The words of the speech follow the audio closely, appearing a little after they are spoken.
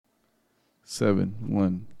7,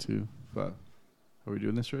 1, 2, 5. Are we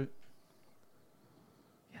doing this right?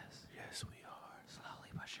 Yes. Yes, we are. Slowly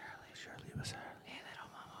but surely. Surely but surely. Hey,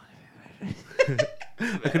 little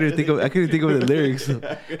mama. I couldn't think of the lyrics.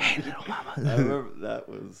 Hey, little mama. I remember that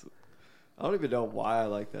was. I don't even know why I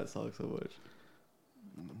like that song so much.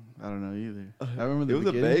 I don't know either. I remember the It was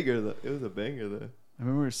a beginning. banger though. It was a banger though. I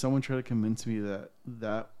remember someone tried to convince me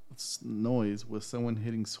that noise was someone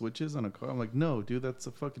hitting switches on a car. I'm like, no, dude, that's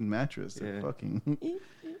a fucking mattress. They're Yeah. fucking.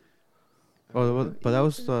 Oh, but that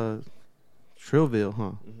was Trillville,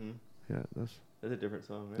 huh? Mm-hmm. Yeah, that's a different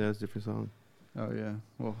song. Oh yeah.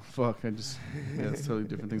 Well, fuck. Yeah, it's totally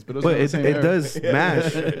different things. But, But it, it does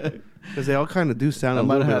smash because they all kind of do sound I a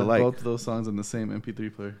might little have bit had alike. both of those songs on the same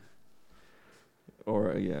MP3 player.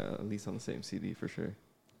 Or yeah, at least on the same CD for sure.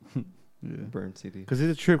 Yeah. Burned CD. Because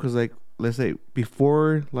it's a trip. Because like, let's say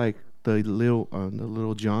before like the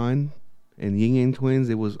little John and Ying Yang Twins,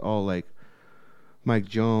 it was all like Mike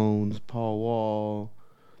Jones, Paul Wall,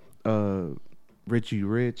 Richie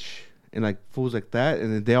Rich, and like fools like that,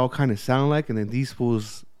 and then they all kind of sound like. And then these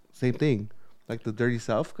fools, same thing. Like the Dirty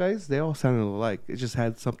South guys, they all sounded alike. It just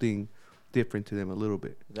had something different to them a little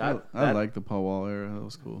bit. I like the Paul Wall era. That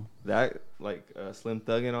was cool. That like Slim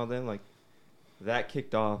Thug and all them, like that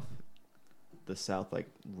kicked off the South like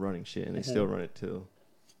running shit, and they still run it till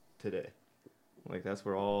today. Like that's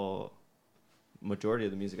where all majority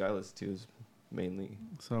of the music I listen to is mainly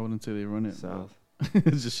So I wouldn't say they run it. South.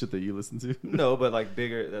 It's just shit that you listen to. No, but like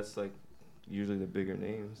bigger. That's like usually the bigger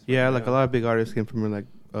names. Yeah, like a lot of big artists came from like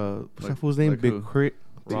what's Like- that fool's name? like Big who? Crit.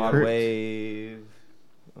 Rod Crit. Wave,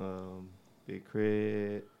 Big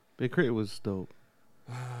Crit, Big Crit was dope.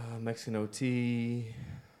 Mexican OT,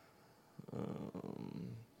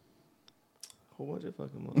 whole bunch of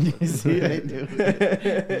fucking motherfuckers. See, I knew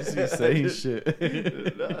it. You just saying shit.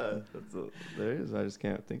 There is. I just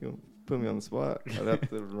can't think of. Put me on the spot. I'd have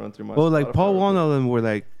to run through my. Well, like Spotify Paul real Wall and quick. all them were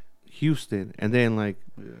like Houston, and then like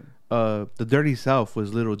Yeah. the Dirty South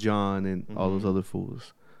was Little John and all those Mhm. other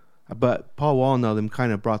fools. But Paul Wall and all them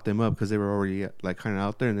kind of brought them up because they were already like kind of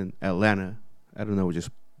out there, and then Atlanta, I don't know, just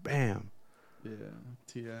bam. Yeah.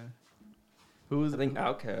 T.I. Who was I think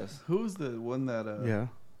Outkast. Who was the one that Yeah,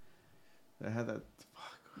 that had that?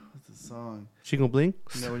 Fuck, what's the song? Chingo Bling.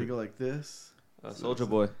 You know when you go like this? Soldier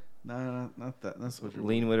Boy. No, not that. That's what you're.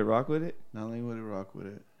 Lean with it, rock with it. Not lean with it, rock with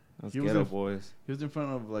it. That's He was Ghetto in- Boys. He was in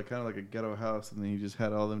front of like kind of like a ghetto house, and then he just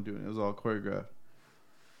had all them doing. It was all choreographed.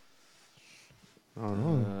 I don't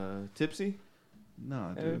know. Tipsy.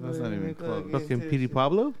 No, dude, that's not even close. Fuck. Fucking Petey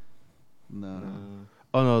Pablo. No.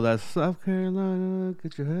 Oh no, that's South Carolina.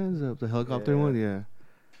 Get your hands up. The helicopter Yeah. one. Yeah,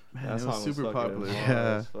 Man, That it song was super fucking popular. hard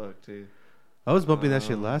Yeah. as fuck too. I was bumping that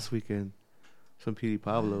shit Um, last weekend. Some Petey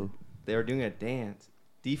Pablo. They were doing a dance.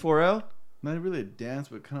 D4L, Not really a dance,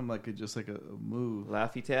 but kind of like just like a move.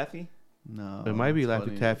 Laffy Taffy. No, It might be it's Laffy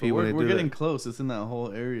funny. Taffy But when we're they do getting that. close. It's in that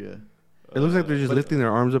whole area. It looks like they're just but- lifting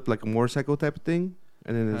their arms up like a motorcycle type of thing,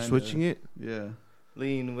 and then they're Kinda. switching it. Yeah,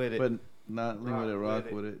 Lean with it. but not lean with it, rock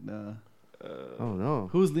Rock with it. Nah. Oh no.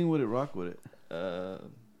 Who's lean with it, rock with it?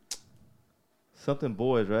 Something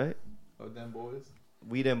boys, right? Oh, them boys.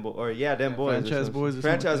 We them boys, or yeah, them Yeah, boys. or Franchise some Boys shit. or something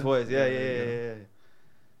Franchise like boys. that. Yeah, Yeah, yeah, there yeah, you yeah.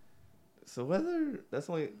 So whether that's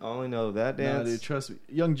only I only know that Nah, dance. dude, trust me.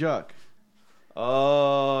 Young Jock.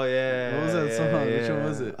 Oh yeah. What was that yeah, song? Yeah. Which one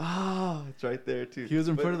was it? Oh, it's right there too. He was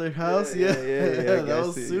in But- front of their house. Yeah, Yeah, yeah, yeah. I that guess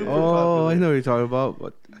was it, super yeah. Oh, popular. I know what you're talking about,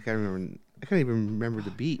 but I can't remember. I can't even remember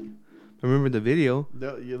the beat. I remember the video.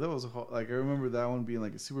 Yeah, that was like I remember that one being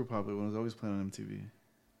like a super popular one. It was always playing on MTV.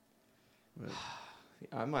 But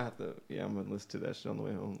I might have to. Yeah, I'm gonna listen to that shit on the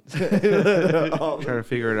way home. Try to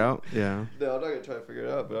figure it out. Yeah. No, I'm not gonna try to figure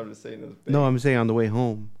it out, but I'm just saying. No, I'm saying on the way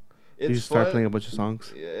home. it's You just start fun- playing a bunch of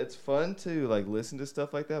songs. Yeah, it's fun to like listen to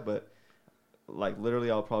stuff like that, but like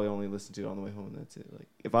literally, I'll probably only listen to it on the way home, and that's it. Like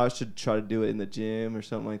if I should try to do it in the gym or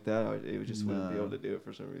something like that, it would just wouldn't be Nah. able to do it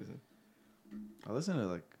for some reason. I listen to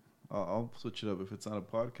like I'll switch it up. If it's not a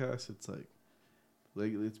podcast, it's like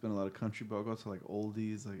lately it's been a lot of country, but I'll go to like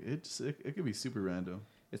oldies. Like it could be super random.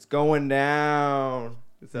 It's going down.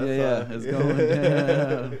 It's that Yeah, song. it's going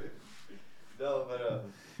down. No, but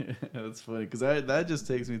That's funny because that just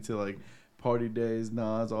takes me to like party days,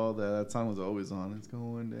 Nas, all that. That song was always on. It's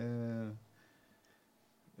going down.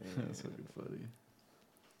 That's fucking funny.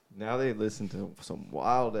 now they listen to some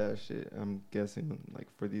wild ass shit. I'm guessing like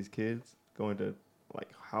for these kids going to like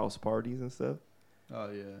house parties and stuff. Oh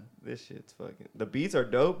yeah. This shit's fucking. The beats are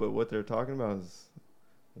dope, but what they're talking about is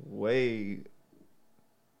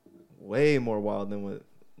way more wild than what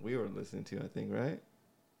we were listening to. I think, right?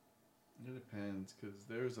 It depends because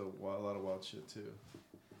there's a lot of wild shit too.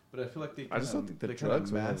 But I feel like they I just don't think the they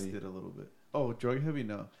drugs were masked heavy. it a little bit. Oh, drug heavy?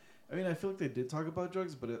 No. I mean, I feel like they did talk about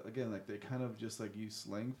drugs, but again, like they kind of just like use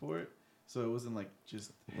slang for it, so it wasn't like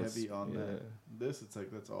just heavy on that. This, it's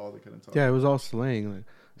like that's all they kind of talk. Yeah, it about. was all slang. Like,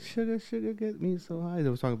 sugar, sugar, get me so high. They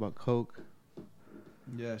was talking about coke.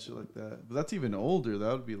 Yeah, shit like that. But that's even older.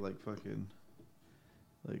 That would be like fucking,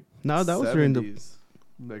 like No, that was during the. 70s.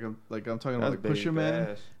 Like I'm talking about That's like Baby Pusher Man,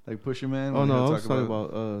 Bash. like Pusher Man. Oh when no, he'll I was talking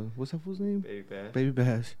about what's that fool's name? Baby Bash. Baby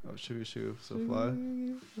Bash. oh Sugar Sugar So Fly.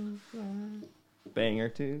 Banger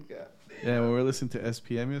too. God. Yeah, when we were listening to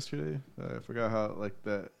SPM yesterday, I forgot how like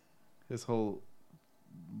that, his whole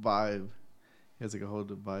vibe. He has like a whole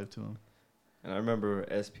vibe to him. And I remember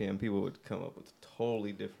SPM people would come up with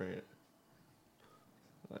totally different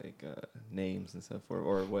like names and stuff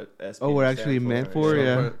or what SPM Oh, what actually stand meant for,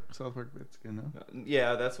 yeah. yeah. South Park Mexican, no?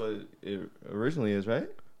 Yeah, that's what it originally is, right?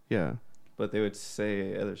 Yeah. But they would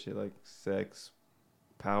say other shit like sex,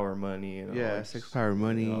 power, money, and all Yeah, that sex, sh- power,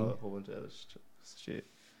 money. and a whole bunch of other shit.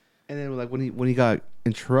 And then like when he got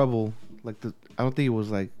in trouble, like I don't think it was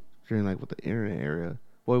like during like with the internet era.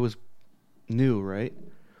 Well, it was new, right?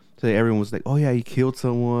 So everyone was like, "Oh yeah, he killed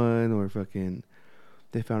someone," or fucking,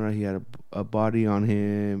 they found out he had a body on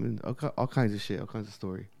him, and all kinds of shit, all kinds of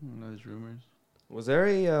story. Those rumors. Was there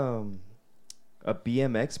a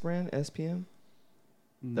BMX brand SPM?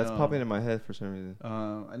 That's No. popping in my head for some reason.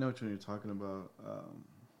 I know which one you're talking about.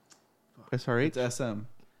 SRH. It's SM.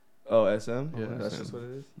 Oh, SM. Yeah, That's SM. just what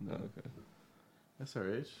it is. No. Oh, okay.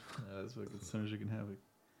 SRH. That's like as soon as you can have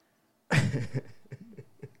it.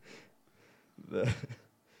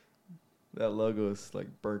 That logo is like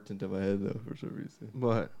burnt into my head though for some reason.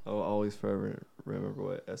 But I'll always forever remember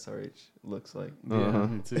what SRH looks like. Uh-huh. Yeah,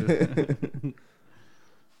 me too.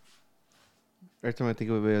 every time I think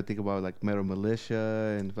of it, I think about like Metal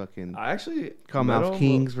Militia and fucking I actually Cottonmouth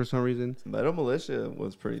Kings for some reason. Metal Militia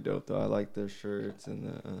was pretty dope though. I like their shirts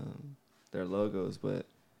and their logos, but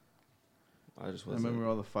I just I wasn't. remember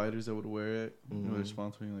all the fighters that would wear it. They were Mhm.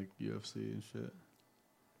 sponsoring like UFC and shit.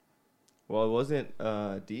 Well, it wasn't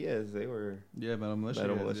Diaz. They were Yeah, Metal Militia.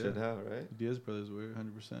 Metal guys, Militia yeah. now, right? Diaz brothers were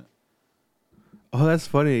 100%. Oh, that's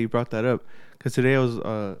funny you brought that up. Because today I was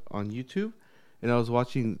on YouTube and I was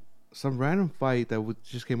watching some random fight that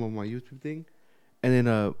just came on my YouTube thing. And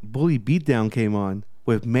then Bully Beatdown came on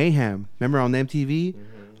with Mayhem. Remember on MTV?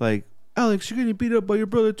 Like, Alex, you're getting beat up by your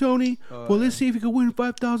brother Tony. Well, let's see if you can win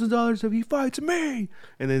 $5,000 if he fights me.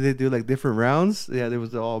 And then they do like different rounds. Yeah, they were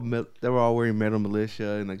all wearing Metal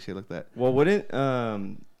Militia and like shit like that. Well, wouldn't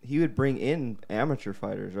he would bring in amateur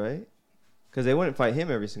fighters, right? Because they wouldn't fight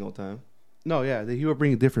him every single time. No, yeah, he would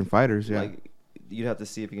bring different fighters. Yeah. Like you'd have to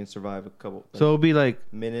see if he can survive a couple. So it'll be like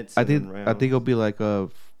minutes. I and think then I rounds. think it'll be like I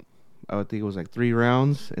would think it was like 3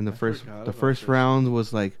 rounds, and the I first forgot the about first this. round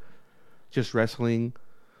was like just wrestling,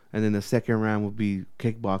 and then the second round would be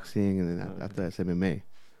kickboxing, and then Okay. after that's MMA.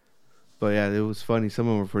 But yeah, it was funny. Some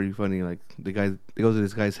of them were pretty funny. Like the guy, they goes to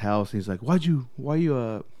this guy's house, and he's like, why you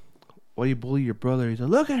bully your brother?" He's like,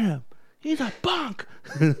 "Look at him. He's a punk."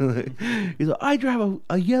 He's like, "I drive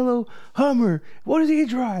a yellow Hummer. What does he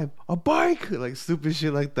drive? A bike?" Like stupid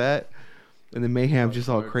shit like that. And then Mayhem Oh, just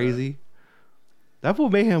all fuck that. crazy. That fool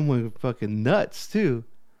Mayhem went fucking nuts too.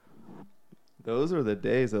 Those were the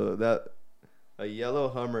days though. That a yellow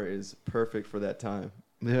Hummer is perfect for that time.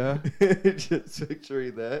 Yeah. Just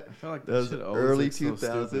picturing that. I feel like That that was shit always early looks so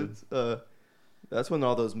stupid. 2000s. That's when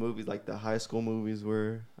all those movies, like the high school movies,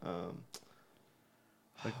 were.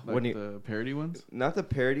 Like when he- the parody ones. Not the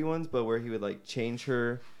parody ones, but where he would like change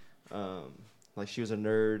her, like she was a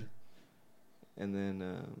nerd, and then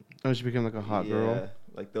Oh, she became like a hot girl.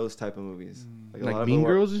 like those type of movies. Mm. a lot Like of Mean them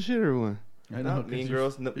were- Girls and shit or what? I Not 'cause Mean you're-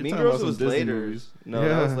 Girls. No, you're Mean talking Girls about some was Disney later. movies. No,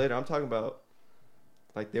 that was Yeah. later. I'm talking about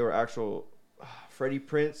like they were actual Freddie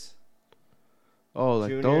Prinze. Oh, like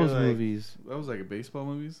Junior, those like- movies. That was like a baseball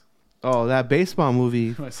movies. Oh, that baseball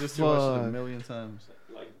movie. My sister watched it Fuck. a million times.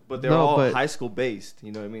 But they're No, all but- high school based.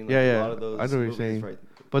 You know what I mean? Yeah, yeah. A lot of those I know what you're movies, saying. Right,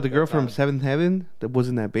 But the at girl that from time. Seventh Heaven that was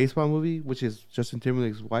in that baseball movie, which is Justin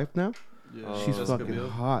Timberlake's wife now, Yeah, Oh, she's Jessica fucking Biel.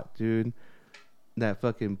 hot, dude. That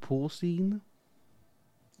fucking pool scene.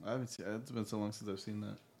 I haven't seen. It's been so long since I've seen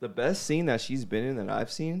that. The best scene that she's been in that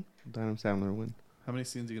I've seen, Adam Sandler one. How many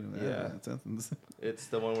scenes are you gonna Yeah. add? It's Anthony's. it's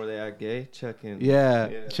the one where they act gay. Chuck and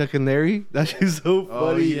Yeah, Chuck and Larry. That shit's so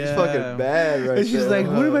Oh, funny. yeah. It's fucking bad, right? And she's there. like,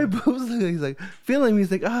 "What are my boobs?" Like? He's like, feeling me.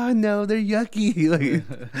 He's like, "Oh no, they're yucky."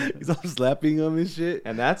 Like he's all slapping him and shit.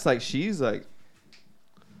 And that's like she's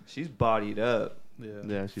bodied up. Yeah.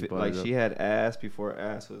 Yeah, she's Like she had ass before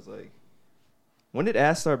ass was like. When did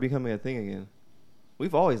ass start becoming a thing again?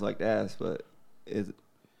 We've always liked ass, but is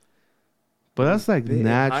But that's like Big.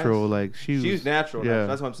 natural. Nice. Like she was natural. Yeah.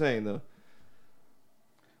 That's what I'm saying though.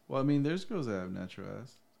 Well, I mean, there's girls that have natural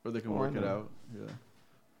ass, or they can Oh, I work it know. out. Yeah.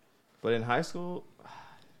 But in high school,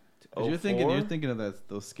 'Cause you're thinking 04? of that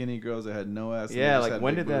those skinny girls that had no ass. and Yeah, they just like, had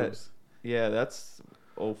when big did that- boobs. Yeah, that's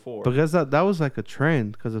 04. because that was like a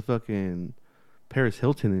trend because of fucking Paris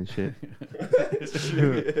Hilton and shit. You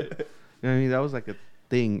know what I mean, that was like a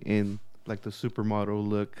thing in like the supermodel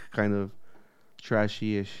look, kind of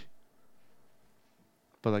trashy-ish.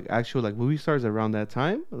 But like actual like movie stars around that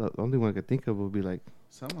time, the only one I could think of would be like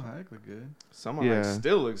Salma Hayek look good. Someone Yeah.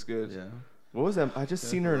 still looks good. Yeah. What was that? I just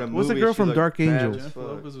seen her in a movie. What's the girl She from looked Dark bad Angel? as Jennifer fuck.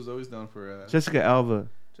 Lopez was always known for her ass. Jessica Alba.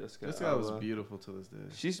 Jessica This guy was Alba. beautiful to this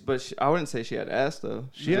day. But I wouldn't say she had ass though.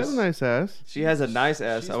 She has a nice ass. She has a nice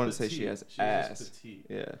ass. She's I wouldn't say petite. she has She's ass. just petite.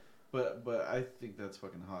 Yeah. But I think that's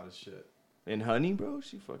fucking hot as shit. In Honey, bro,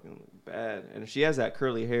 she fucking looked bad, and she has that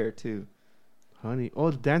curly hair too. Honey. Oh,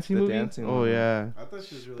 the dancing The movie? dancing oh, movie. yeah. I thought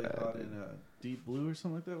she was really Bad. hot in Deep Blue or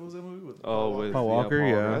something like that. What was that movie with? Oh, with Paul Walker, Paul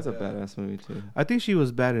yeah. That's a Yeah. badass movie too. I think she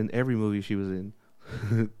was bad in every movie she was in.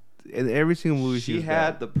 In every single movie she She was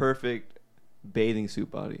had bad. the perfect bathing suit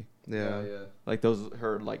body. Yeah. yeah. Like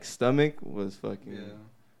her like stomach was fucking.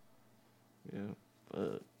 Yeah. Yeah,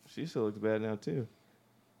 but she still looks bad now too.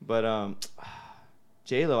 But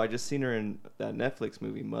J Lo, I just seen her in that Netflix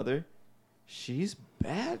movie Mother. She's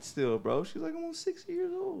bad still, bro. She's like almost 60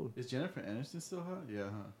 years old. Is Jennifer Aniston still hot? Yeah,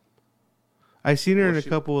 huh? I seen her Well, in a she-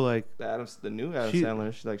 couple like The new Adam She-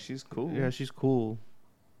 Sandler. She's cool. yeah, she's cool.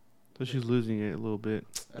 So she's losing it a little bit.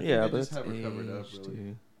 I think yeah, they but just that's have her covered up, age, really.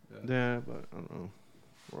 dude. Yeah. Yeah, but I don't know.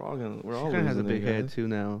 We're She all kind of has a losing big it, head guys. too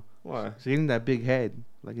now. Why? She's getting that big head.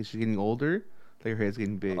 Like as she's getting older, like her head's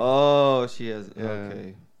getting big. Oh, she has. Yeah.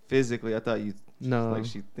 Okay. Physically, I thought you. No. Like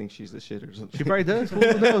she thinks she's the shit or something. She probably does. Who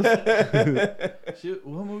knows?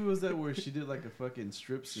 What movie was that where she did like a fucking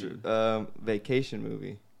strip scene? Vacation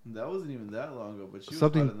movie. That wasn't even that long ago, but she was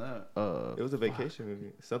Something- hot in that. It was a vacation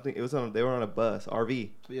movie. Something. It was on. They were on a bus, RV,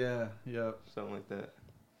 Yeah, yeah. something like that.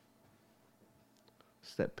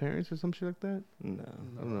 Step parents or some shit like that. No,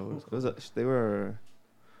 I don't know. It was they were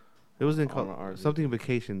It wasn't On called an RV. something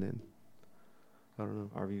vacation then. I don't know.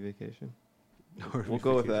 RV vacation. RV We'll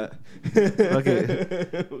go with that.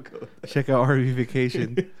 Okay. We'll go with Check out RV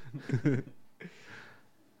Vacation.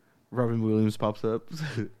 Robin Williams pops up.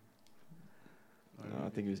 No, I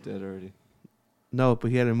think he was dead already. No,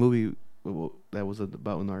 but he had a movie that was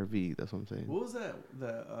about an RV. That's what I'm saying. What was that?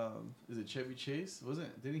 Is it Chevy Chase?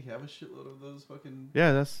 Wasn't? Didn't he have a shitload of those fucking?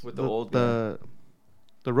 Yeah, that's With the old guy.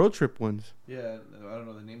 the road trip ones. Yeah, I don't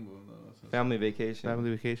know the name of them though. So- Family vacation.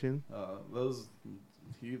 Family Vacation. Those.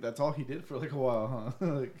 That's all he did for like a while, huh?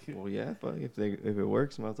 Like, Well, yeah, but if it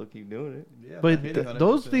works, might as well keep doing it. yeah, I'm But not hating on it,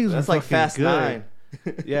 those but- things That's were like fucking Fast good. 9.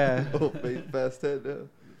 Yeah. Oh, Fast 10 now.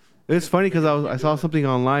 It's funny because I Keep saw doing it. something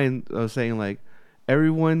online saying like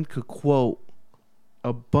everyone could quote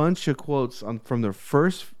a bunch of quotes from the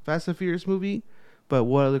first Fast and Furious movie, but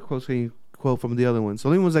what other quotes can you quote from the other ones? The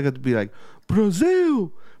only ones I got to be like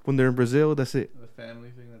Brazil when they're in Brazil. That's it. The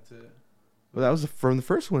family thing. That's it. Well, that was from the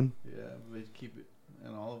first one. Yeah, they keep it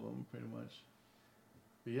in all of them pretty much.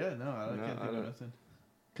 But yeah, no, I No, can't I think of don't- nothing.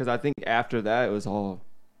 Because I think after that, it was all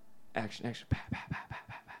action. Pa, pa, pa, pa,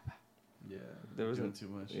 pa, pa, pa. Yeah, There doing wasn't- too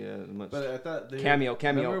much. Yeah, much. But I thought they Cameo,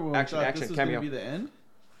 remember when we action, thought action, this was cameo. gonna be the end.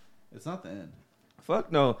 It's not the end.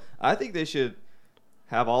 Fuck no. I think they should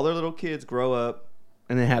have all their little kids grow up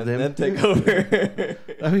And then have and them. then take over.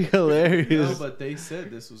 That'd be hilarious. No, but they said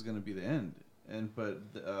this was gonna be the end.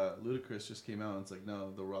 But Ludacris just came out and it's like,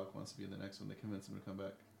 no, The Rock wants to be in the next one. They convinced him to come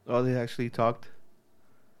back. Oh, they actually talked.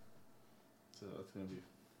 So it's gonna be.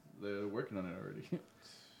 They're working on it already.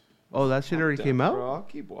 Oh, that shit already came out? Bro, I'll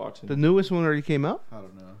keep watching. The newest one already came out? I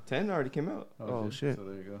don't know. 10 already came out. Oh, okay. shit. So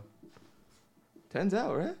there you go. 10's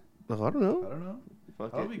out, right? Oh, I don't know. I don't know.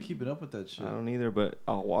 Fuck I don't it. be keeping up with that shit. I don't either, but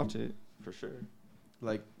I'll watch it for sure.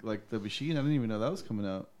 Like the machine. I didn't even know that was coming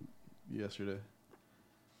out yesterday.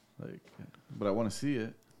 Like, but I want to see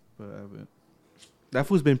it, but I haven't. That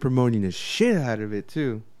fool's been promoting the shit out of it,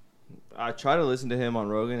 too. I tried to listen to him on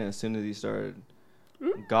Rogan, and as soon as he started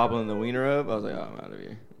gobbling the wiener up, I was like, oh, I'm out of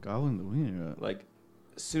here. Goblin the wiener. Like,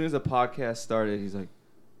 as soon as the podcast started, he's like,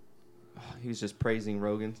 he was just praising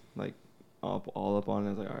Rogan, like, all up on it. I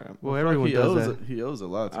was like, all right. Well, everyone does that. He owes a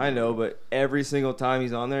lot. To I me. know, but every single time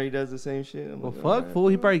he's on there, he does the same shit. I'm Well, like, fuck, alright, fool.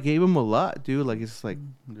 He bro. probably gave him a lot, dude. Like, it's like,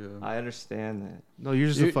 Yeah. I understand that. no, you're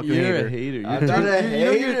just a fucking you're hater. a hater. I'm not a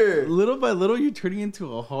hater. Little by little, you're turning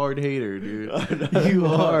into a hard hater, dude. I'm You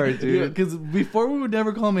not. are, dude. Because before we would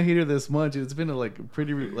never call him a hater this much. It's been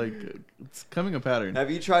it's coming a pattern. Have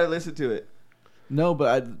you tried to listen to it? No,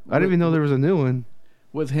 but I didn't even know there was a new one.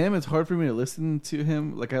 with him, it's hard for me to listen to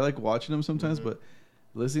him. Like I like watching him sometimes, Mhm. but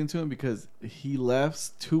listening to him because he laughs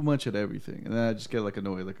too much at everything, and then I just get like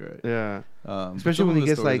annoyed. Like, all right, Yeah. but Especially some when of he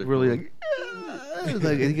the gets stories like are really cool.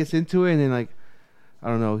 like he gets into it and then like I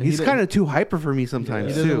don't know. He He's doesn't- kind of too hyper for me sometimes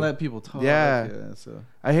he doesn't too. let people talk. Yeah. So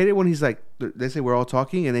I hate it when he's like they say we're all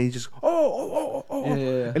talking and then he just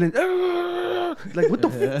yeah. and then like what the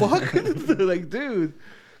fuck? Like dude,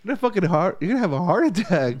 you're gonna have a heart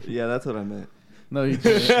attack. Yeah, that's what I meant. No, he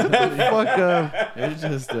just Fuck up. you're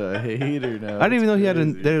just a hater now. I didn't even know he had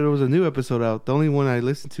Crazy. there was a new episode out. The only one I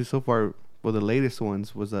listened to so far, well, the latest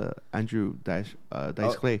ones was Andrew Dice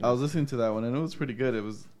Clay. I was listening to that one and it was pretty good. It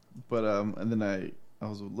was, but and then I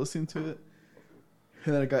was listening to it,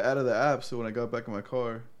 and then I got out of the app. So when I got back in my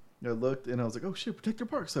car, I looked and I was like, "Oh shit, Protect Your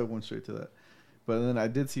Parks!" So I went straight to that. But then I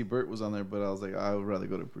did see Bert was on there, but I was like, I would rather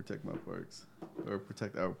go to Protect My Parks or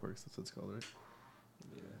Protect Our Parks. That's what it's called, right?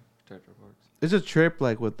 Yeah, Protect Our Parks. It's a trip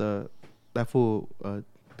like with that fool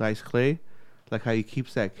Dice Clay, like how he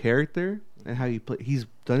keeps that character and how he's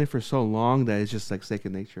done it for so long that it's just like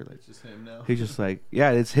second nature. Like It's just him now. he's just like, yeah,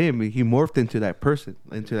 it's him. He morphed into that person,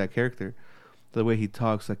 into that character. The way he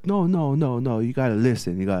talks, like, no, you gotta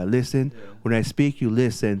listen. You gotta listen. Yeah. When I speak, you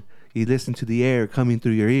listen. You listen to the air coming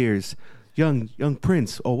through your ears. Young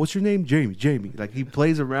Prince. Oh, what's your name? Jamie. Like he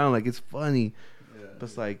plays around like it's funny. Yeah. But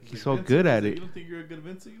it's like he's Like, so Vincent, good at like, it. You don't think you're a good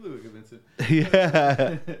Vincent? You look like a Vincent.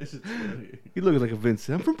 Yeah. It's just funny. He looks like a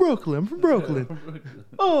Vincent. I'm from Brooklyn. Yeah.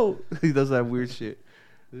 Oh, he does that weird shit.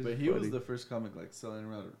 But It's he was funny. the first comic like selling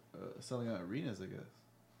out arenas, I guess.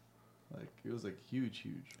 Like it was like huge.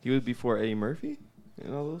 He was before Eddie Murphy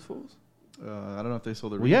and all those fools. I don't know if they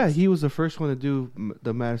sold arenas. Well, yeah, he was the first one to do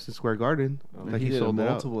the Madison Square Garden. Oh. Like He he did sold it out.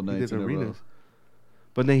 multiple He nights did in a row. arenas.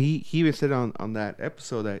 But then he even said on that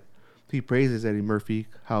episode that he praises Eddie Murphy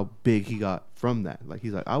how big he got from that. Like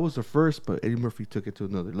he's like, I was the first, but Eddie Murphy took it to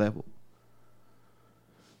another level.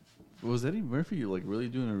 Was Eddie Murphy like really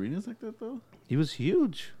doing arenas like that though? He was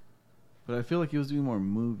huge. But I feel like he was doing more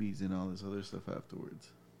movies and all this other stuff afterwards.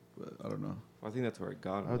 But I don't know. I think that's where it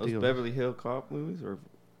got I him. think Those it was- Beverly Hill Cop movies are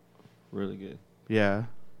really good. Yeah.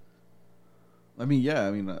 I mean, yeah.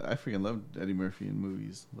 I mean, I freaking loved Eddie Murphy in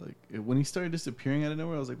movies. Like when he started disappearing out of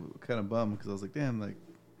nowhere, I was like kind of bummed because I was like, damn, like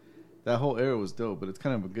that whole era was dope. But it's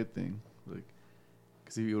kind of a good thing, like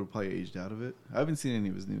because he would have probably aged out of it. I haven't seen any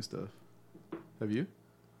of his new stuff. Have you?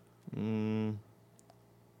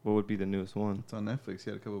 What would be the newest one? It's on Netflix. He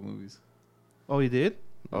had a couple of movies. Oh, he did.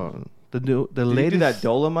 Oh, the Did he latest. do that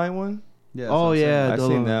Dolomite one? Yeah. Oh, yeah. I've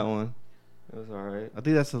Dolomite. seen that one. It was all right. I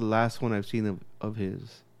think that's the last one I've seen of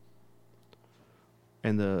his.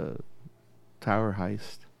 And the Tower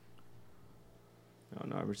Heist. I don't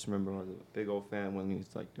know. I just remember I was a big old fan when he was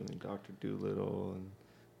like doing Dr. Doolittle and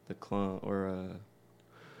the Clone or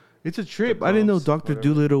It's a trip. The I didn't know Bumps, Dr. whatever.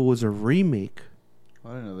 Doolittle was a remake. I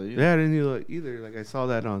didn't know that. Yeah, I didn't know that either. Like I saw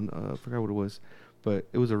that on I forgot what it was, but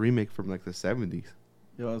it was a remake from like the 70s.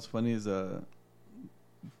 You know what's funny is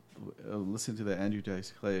listen to the Andrew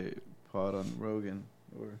Dice Clay pod on Rogan,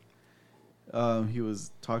 or he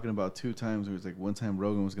was talking about 2 times. It was like one time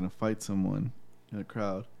Rogan was gonna fight someone in a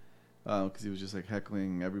crowd because he was just like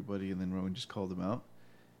heckling everybody, and then Rogan just called him out.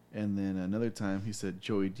 And then another time he said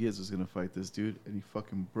Joey Diaz was gonna fight this dude, and he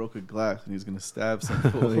fucking broke a glass and he was gonna stab some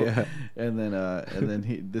fool. Yeah. And then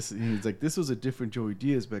he's like, this was a different Joey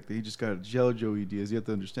Diaz back then. He just got a gel Joey Diaz. You have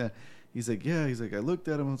to understand. He's like, yeah. He's like, I looked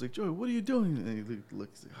at him. I was like, Joey, what are you doing? And he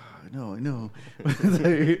looks like, oh, I know.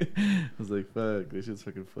 I was like, fuck, this shit's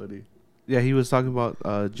fucking funny. Yeah, he was talking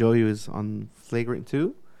about Joey was on Flagrant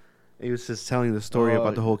 2. He was just telling the story Oh,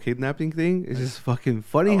 about the whole kidnapping thing. It's just fucking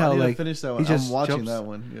funny I how need to like finish that he one. just I'm watching jumps that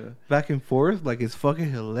one. Yeah. back and forth. Like it's fucking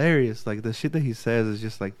hilarious. Like the shit that he says is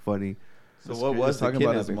just like funny. So It's what great. was He's the talking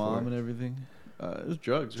about his kidnapping mom for? and everything? It was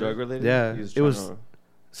drugs. Drug right? related? Yeah, He it trying was-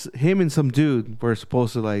 to- Him and some dude were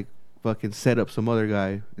supposed to like fucking set up some other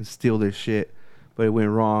guy and steal their shit, but it went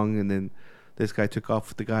wrong. And then this guy took off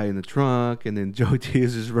with the guy in the trunk, and then Joey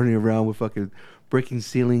Diaz is running around with fucking breaking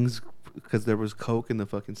ceilings because there was coke in the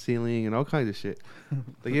fucking ceiling and all kinds of shit.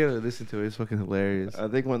 Like you gotta listen to it. It's fucking hilarious. I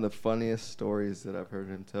think one of the funniest stories that I've heard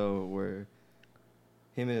him tell where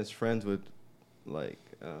him and his friends would like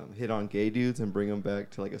hit on gay dudes and bring them back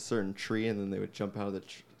to like a certain tree, and then they would jump out of the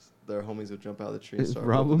their homies would jump out of the tree and start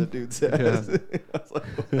Rob whooping the them? dude's ass. I was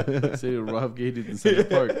like, He said he would rob gay dudes in Central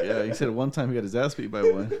Park. Yeah, he said one time he got his ass beat by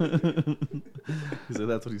one. He said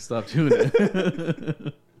that's when he stopped doing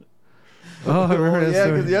it. Oh, I remember that yeah,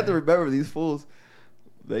 story. because you have to remember these fools.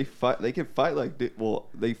 They fight. They can fight like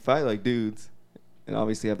they fight like dudes, and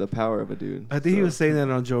obviously have the power of a dude. I think he So- was saying that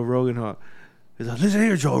on Joe Rogan. How He's like, listen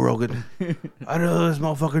here, Joe Rogan. I know this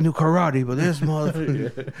motherfucker knew karate, but this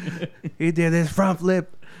motherfucker, he did this front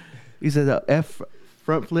flip. He said the F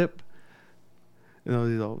front flip. You know,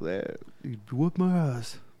 he's all there. He whooped my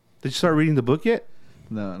ass. Did you start reading the book yet?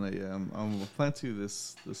 No, not yet. I'm plan to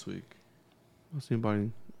this week, I was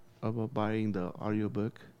thinking about buying the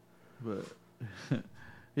audiobook. but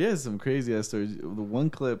he has some crazy ass stories. The one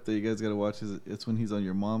clip that you guys gotta watch is it's when he's on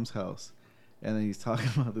your mom's house, and then he's talking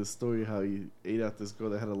about this story how he ate out this girl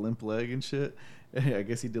that had a limp leg and shit. And I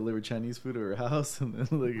guess he delivered Chinese food to her house, and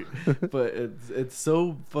then like, but it's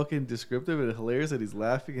so fucking descriptive and hilarious that he's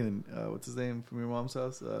laughing. And what's his name from your mom's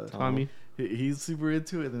house? Tommy. He's super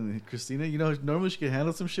into it. And then Christina, you know, normally she can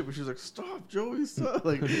handle some shit, but she's like, "Stop, Joey, stop!"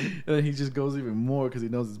 Like, and then he just goes even more because he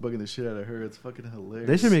knows it's bugging the shit out of her. It's fucking hilarious.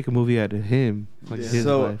 They should make a movie out of him, like Yeah. his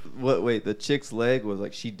So life. what? Wait, the chick's leg was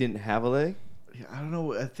like she didn't have a leg. Yeah, I don't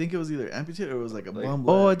know. I think it was either amputated or it was like a Like- bum.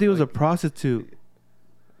 Oh, I leg. think it was a Like, prostitute,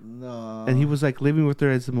 no, and he was like living with her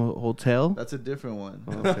at some hotel. That's a different one.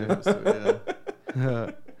 Oh, That's a okay. different story,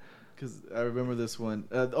 yeah. Because I remember this one.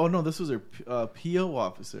 Oh no, this was her PO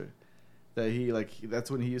officer. That that's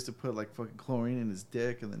when he used to put like fucking chlorine in his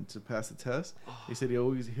dick, and then to pass the test, he said he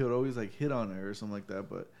would always like hit on her or something like that.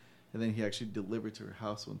 But and then he actually delivered to her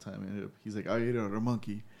house one time. And he's like, "I ate on a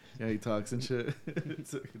monkey." Yeah, he talks and shit.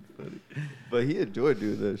 It's fucking funny. But he enjoyed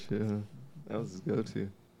doing that shit. Huh? That was his go-to.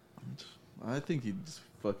 I think he just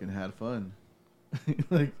fucking had fun.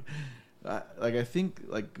 I think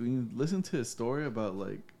like when you listen to his story about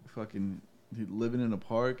like fucking living in a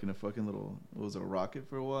park in a fucking little a rocket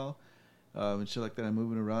for a while, and shit like that, and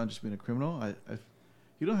moving around, just being a criminal.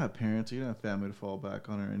 You don't have parents, or you don't have family to fall back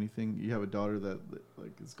on or anything. You have a daughter that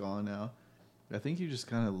like is gone now. I think you just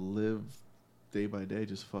kind of live day by day,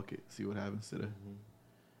 just fuck it, see what happens today.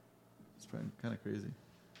 It's kind of crazy.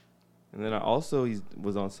 And then he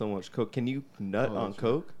was on so much coke. Can you nut Oh, on that's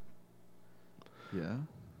coke? Yeah.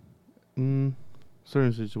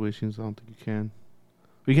 Certain situations, I don't think you can.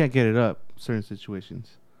 You can't get it up. Certain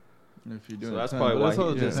situations. If you're doing So that's it probably but why that's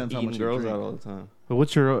all he's just depends how eating much you girls drink. out all the time. But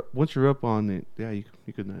once you're up on it, yeah, you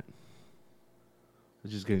could nut.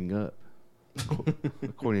 It's just getting up,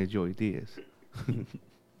 according to Joey Diaz.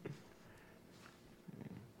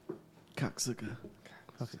 Cocksucker.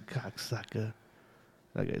 Fucking cocksucker.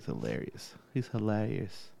 That guy's hilarious. He's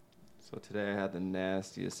hilarious. So today I had the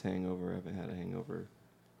nastiest hangover. I haven't had a hangover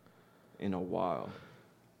in a while.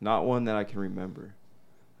 Not one that I can remember.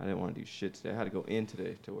 I didn't want to do shit today. I had to go in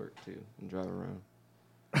today to work too and drive around.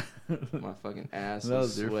 My fucking ass That was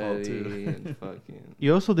was your fault, sweaty too. and fucking.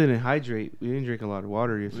 You also didn't hydrate. You didn't drink a lot of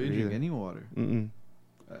water We yesterday didn't drink either. any water. Mm-mm.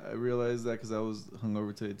 I realized that because I was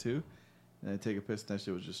hungover today too, and I take a piss and that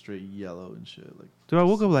shit was just straight yellow and shit. Like, Dude, I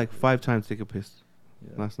woke up like 5 times to take a piss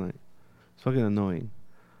yeah. last night. It's fucking annoying.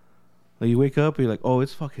 Like you wake up, and you're like, oh,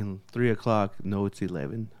 it's fucking 3 o'clock. No, it's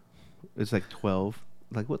 11. It's like 12.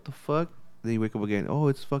 Like what the fuck? Then you wake up again. Oh,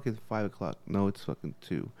 it's fucking 5 o'clock. No, it's fucking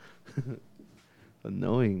 2.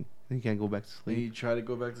 Annoying. Then you can't go back to And you sleep. try to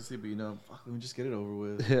go back to sleep, but fuck, let me just get it over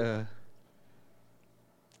with. Yeah.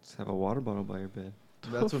 Just have a water bottle by your bed.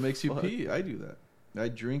 That's what makes you Fuck. pee. I do that. I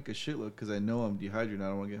drink a shitload because I know I'm dehydrated and I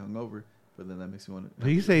don't want to get hungover. But then that makes me want to. But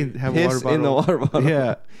you saying have a water Piss bottle in the water bottle.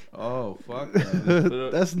 Yeah. Oh fuck! Man.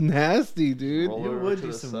 That's nasty, dude. Roll You over would to do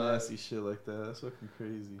the some side. nasty shit like that. That's fucking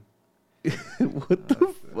crazy. What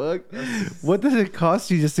the fuck? What does it cost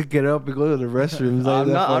you just to get up and go to the restroom?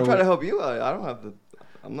 I'm trying to help you out. I don't have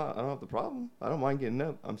the problem. I don't mind getting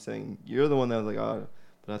up. I'm saying you're the one that was like, oh,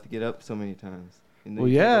 but I have to get up so many times. And then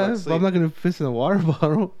Well, you can't go yeah, back to but sleep. I'm not gonna piss in a water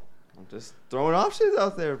bottle. I'm just throwing options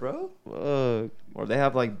out there, bro. Fuck. Or they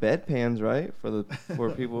have like bedpans, right,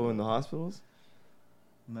 for people in the hospitals.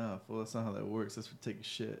 No, well, that's not how that works. That's for taking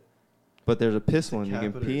shit. But there's a piss It's a one. You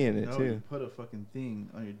can catheter. pee in it No, too. You put a fucking thing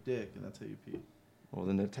on your dick, and that's how you pee. Well,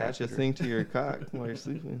 then attach a Catheter. thing to your cock while you're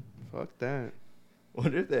sleeping. Fuck that.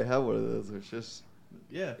 Wonder if they have one of those. Or it's just.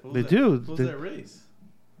 Yeah, what They was do. What was They- that race?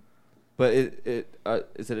 But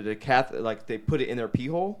is it a cath? Like they put it in their pee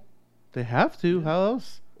hole? They have to. How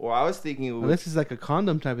else? Or I was thinking it was. Unless it's like a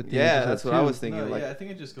condom type of thing. Yeah, It just that's has what I two. was thinking. No, like yeah, I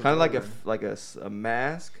think it just goes kind of like over. a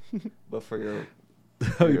mask, but for your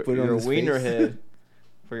How you your, put it on your his wiener face. head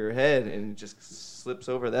for your head, and it just slips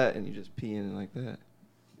over that, and you just pee in it like that.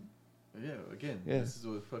 Yeah, again, Yeah. this is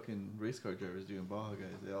what fucking race car drivers do and Baja guys.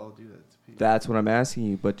 They all do that to pee. That's what I'm asking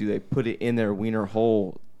you. But do they put it in their wiener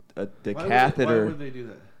hole, the Why catheter? would they do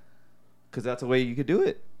that? Because that's the way you could do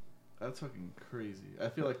it. That's fucking crazy. I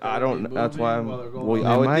feel like I that would don't. be That's why I'm. moving while they're going Well, on.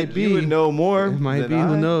 I It would might think you be. would know more. It might than be. I.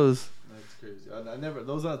 Who knows? That's crazy. I never.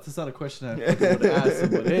 That's not a question I fucking would ask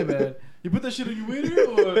someone. Hey man, you put that shit on your wiener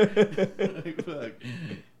or? Like, fuck.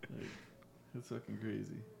 It's fucking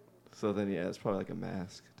crazy. So then, yeah, it's probably like a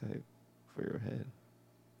mask type for your head.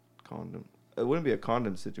 Condom. It wouldn't be a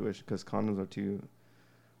condom situation because condoms are too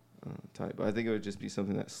tight. But I think it would just be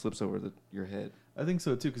something that slips over your head. I think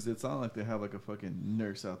so too, because it's not like they have like a fucking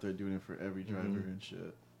nurse out there doing it for every driver Mhm. and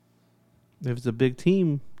shit. If it's a big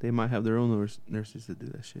team, they might have their own nurses that do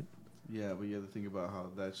that shit. Yeah, but you have to think about how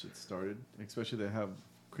that shit started. Especially they have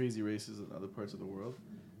crazy races in other parts of the world.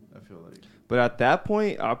 I feel like. But at that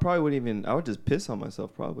point, I probably wouldn't even. I would just piss on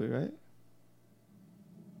myself, probably, right?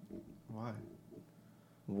 Why?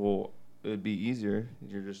 Well, it'd be easier.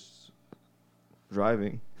 You're just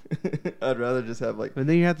driving. I'd rather just have like. But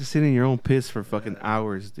then you have to sit in your own piss for fucking Yeah.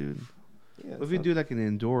 hours, dude. Yeah, What if you do like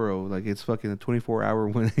an Enduro, like it's fucking a 24-hour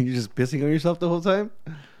one, and you're just pissing on yourself the whole time?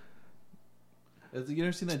 You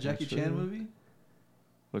ever seen that Jackie True. Chan movie?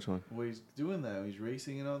 Which one? Where he's doing that, he's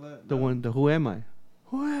racing and all that. The No. one, the Who Am I?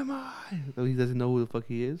 Who am I? Though he doesn't know who the fuck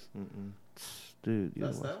he is, Mm-mm. dude. You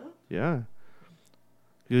That's know what? that one. Yeah.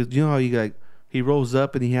 Because you know how you like he rolls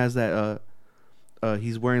up and he has that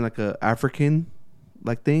he's wearing like a African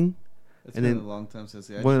like thing. It's And been then a long time since.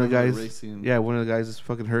 one of the guys, racing. yeah, one of the guys is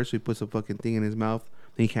fucking hurt, so he puts a fucking thing in his mouth.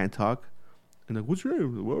 Then he can't talk. And like, what's your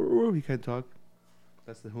name? Whoa. He can't talk.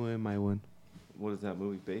 That's the Who Am I one. What is that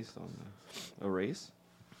movie based on? A race?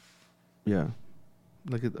 Yeah,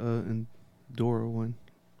 like an Enduro one.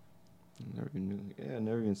 Never even knew. Yeah,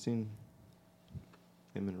 never even seen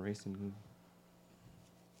him in a racing movie.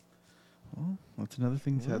 Well, that's another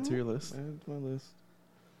thing to add to your list. That's my list.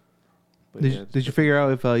 But Did, yeah, you, it's did you just- figure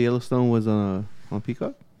out if Yellowstone was on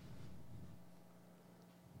Peacock?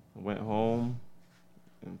 I went home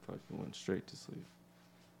and fucking went straight to sleep.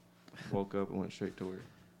 Woke up and went straight to work.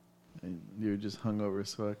 And you were just hungover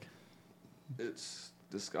as fuck.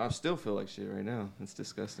 I still feel like shit right now. It's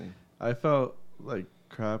disgusting. I felt like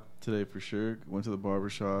crap today for sure. Went to the barber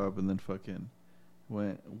shop and then fucking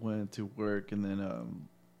went to work and then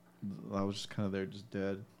I was just kind of there just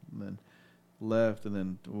dead and then left and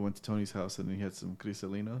then went to Tony's house and he had some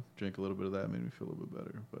Cristalino. Drank a little bit of that, made me feel a little bit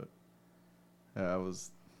better. But yeah, I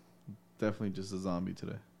was definitely just a zombie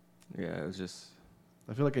today. Yeah, it was just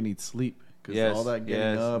I feel like I need sleep because all that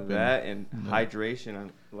getting up that and Yeah. hydration.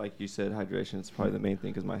 Like you said, hydration is probably the main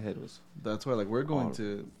thing because my head was that's why like we're going on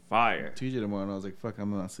to fire. TJ tomorrow and I was like, fuck,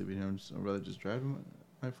 I'm not sleeping here. I'd rather just drive to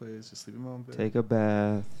my place, just sleep in my own bed. Take a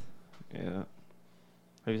bath. Yeah.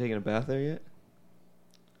 Have you taken a bath there yet?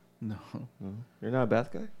 No, No. You're not a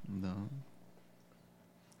bath guy? no.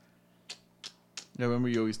 Yeah, I remember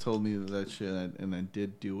you always told me that shit, and I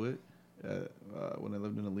did do it when I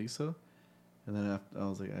lived in Aliso. And then after, I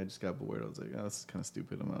was like, I just got bored. I was like, oh, this is kind of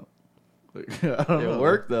stupid. I'm out. Like, I don't know. It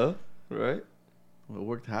worked though, right? Well, it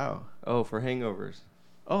worked how? Oh, for hangovers.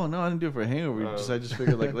 Oh no, I didn't do it for a hangover. Oh. I just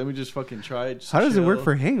figured like, let me just fucking try it. Just How does it work chill.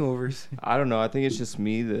 for hangovers? I don't know. I think it's just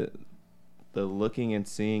me that the looking and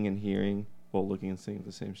seeing and hearing. Well, looking and seeing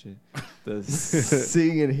the same shit. The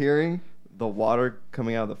seeing and hearing, the water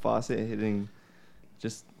coming out of the faucet and hitting,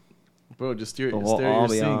 just Bro, just steer the your whole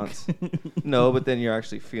sink. ambiance. No, but then you're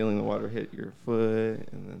actually feeling the water hit your foot,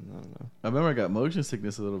 and then I don't know. I remember I got motion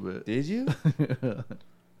sickness a little bit. Did you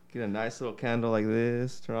get a nice little candle like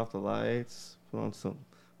this? Turn off the lights, put on some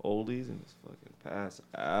oldies, and just fucking pass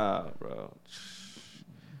out, bro.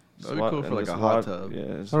 That'd be cool for like a hot tub. Yeah, I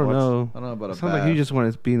just don't watch- know. I don't know about It a sounds bath. like you just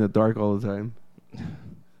want to be in the dark all the time.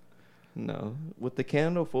 No, with the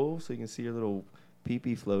candle full, so you can see your little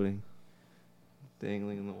pee-pee floating,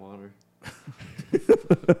 dangling in the water.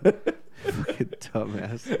 Fucking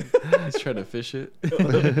dumbass. He's trying to fish it.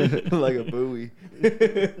 Like a buoy.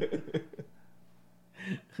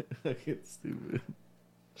 Fucking stupid.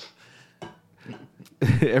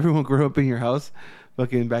 Everyone grew up in your house.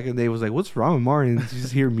 Fucking back in the day was like, what's wrong with Martin? You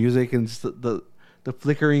just hear music and just the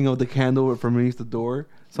flickering of the candle from underneath the door.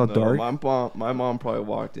 It's all No, dark. My mom probably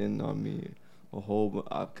walked in on me a whole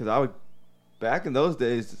because I would back in those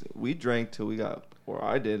days we drank till we got or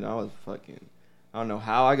I did and I was fucking I don't know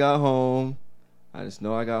how I got home. I just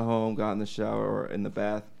know I got home, got in the shower or in the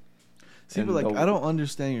bath. See, And but like, the- I don't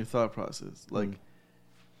understand your thought process. Like, Mm.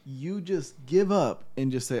 you just give up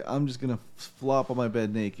and just say, I'm just gonna flop on my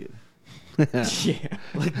bed naked. Yeah.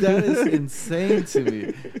 Like that is insane to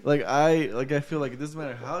me. Like I feel like it doesn't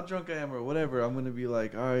matter how drunk I am or whatever. I'm gonna be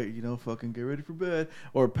like, all right, fucking get ready for bed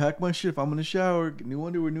or pack my shit. If I'm gonna shower, get new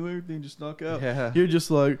underwear, new everything, just knock out. Yeah. You're just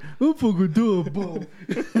like, I'm fucking dumb, boom.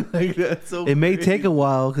 Like that's so. It may crazy. take a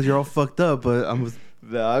while because you're all fucked up, but I'm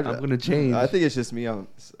gonna change. I think it's just me on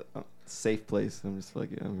a safe place. I'm just like,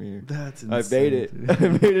 I'm here. That's insane. I made it. dude. I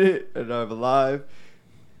made it, and I'm alive.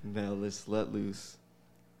 Now let's let loose.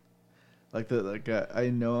 Like I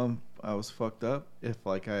know I was fucked up if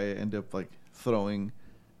like I end up like throwing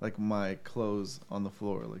like my clothes on the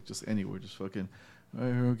floor, like just anywhere, just fucking. All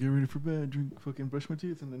right, Harold, get ready for bed. Drink, fucking brush my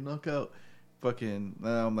teeth, and then knock out. Fucking.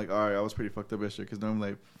 Now I'm like, all right, I was pretty fucked up yesterday because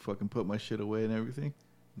normally I fucking put my shit away and everything.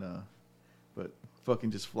 Nah, but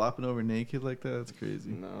fucking just flopping over naked like that, that's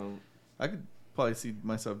crazy. No. I could probably see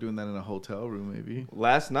myself doing that in a hotel room, maybe.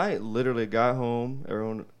 Last night, literally got home.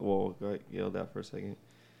 Everyone, got yelled at for a second.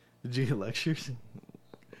 Did you get lectures?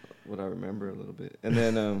 What I remember a little bit. And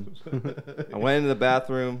then I went into the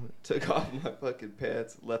bathroom, took off my fucking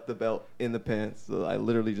pants, left the belt in the pants. So I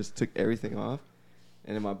literally just took everything off.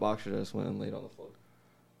 And in my boxers, I just went and laid on the floor.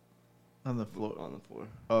 On the floor. On the floor.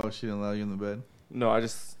 Oh, she didn't allow you in the bed? No, I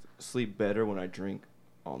just sleep better when I drink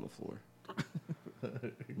on the floor.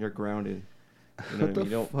 You're grounded. You know What the You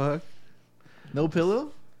don't. fuck? No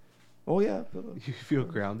pillow? Oh yeah, pillow. You feel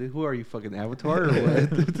grounded? Who are you, fucking Avatar or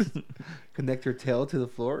what? Connect your tail to the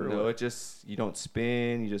floor or No, what? it just you don't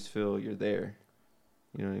spin. You just feel you're there.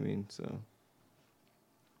 You know what I mean? So,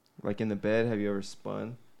 like in the bed, have you ever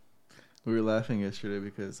spun? We were laughing yesterday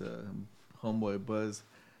because homeboy Buzz,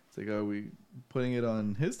 it's like, are we putting it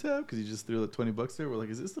on his tab? Because he just threw like $20 there. We're like,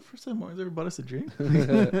 is this the first time Martin's ever bought us a drink?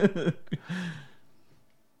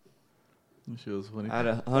 She was funny. I had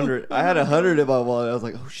 100. I had 100 in my wallet. I was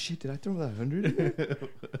like, oh shit, did I throw that 100?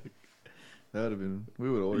 That would have been. We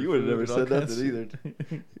would have. You would have never said nothing either.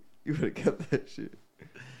 You would have kept that shit.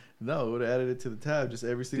 No, we would have added it to the tab just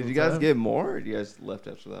every single Did time. you guys get more, or did you guys left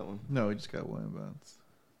after that one? No, we just got one bounce.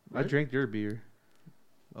 I drank your beer.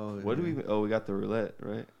 Oh, What do we? Oh, we got the roulette,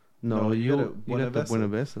 right? No, No, you you got a got the Buena Buena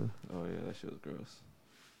Vista. Oh yeah, that shit was gross.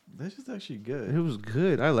 That's just actually It good. was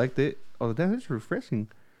good. I liked it. Oh, that's refreshing.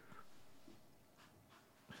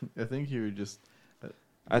 I think you were just.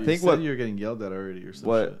 I you think said what you were getting yelled at already or something.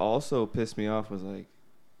 what also pissed me off was like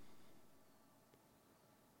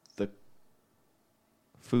the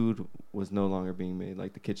food was no longer being made.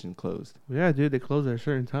 Like the kitchen closed. Yeah, dude, they close at a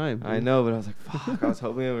certain time. I dude. know, but I was like, fuck. I was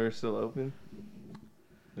hoping we were still open.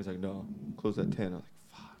 He was like, no, close at 10. I was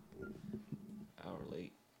like, fuck. Hour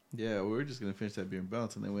late. Yeah, we were just gonna finish that beer and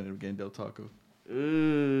bounce, and then we ended up getting Del Taco,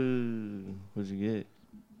 Ooh, what'd you get?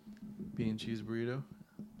 bean cheese burrito,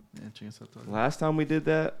 and chicken salt taco. Last time we did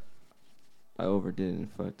that, I overdid it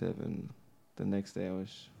and fucked up, and the next day I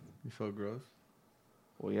was. You felt gross.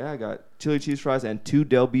 Well, yeah, I got chili cheese fries and 2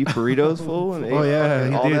 Del Beef burritos full and Oh, ate yeah,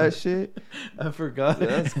 you all did. that shit. I forgot.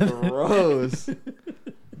 That's gross.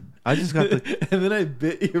 I just got the. And then I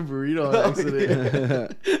bit your burrito on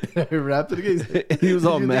accident. I wrapped it again. He was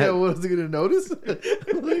all Did you mad. think I wasn't gonna notice? Like,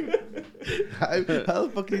 how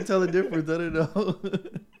the fuck can you tell the difference? I don't know.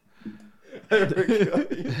 I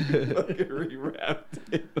forgot you fucking rewrapped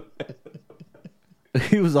it.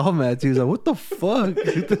 He was all mad too. He was like, "What the fuck?"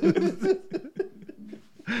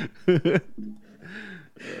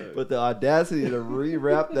 But the audacity to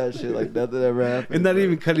rewrap that shit like nothing ever happened. And not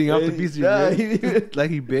even cutting off the piece of your Nah, rib. he didn't even-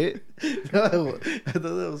 Like he bit. I thought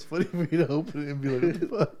that was funny for me to open it and be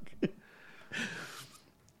like, what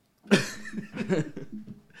the fuck?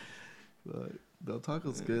 But Del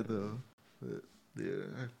Taco's good though. But yeah,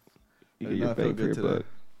 You I get your not feel bang for your good today. buck.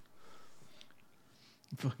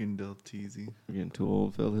 Fucking Del Teasy. We're getting too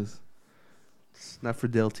old, fellas. It's not for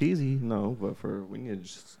Del Teasy. No, but we need to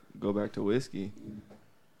just go back to whiskey.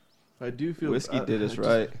 I do feel Whiskey did us just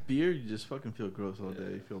right. Beer, you just fucking feel gross all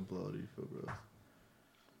day. You feel bloated. You feel gross.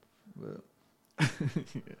 But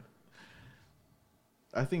yeah.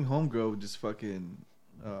 I think Homegrown just fucking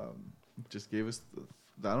just gave us.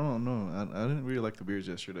 I don't know. I didn't really like the beers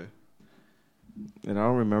yesterday. And I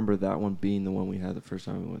don't remember that one being the one we had the first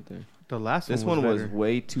time we went there. The last This one one was better.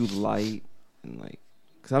 way too light and like,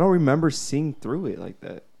 because I don't remember seeing through it like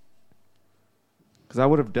that. Because I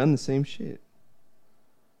would have done the same shit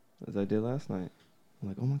as I did last night. I'm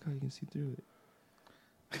like, oh my god, you can see through it.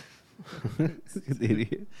 An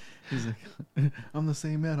idiot. He's like, I'm the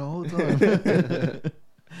same man all the time.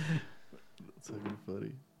 That's fucking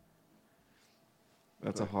funny.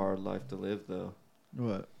 That's a hard life to live, though.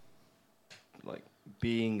 What? Like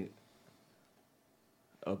being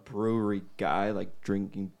a brewery guy, like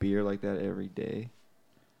drinking beer like that every day.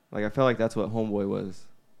 Like I felt like that's what Homeboy was,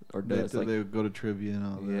 or does. Like They would go to trivia and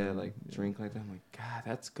all that. yeah, like drink like that. I'm like, God,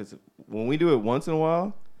 that's because when we do it once in a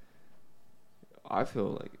while, I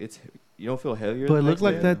feel like you don't feel heavier. But the it next looked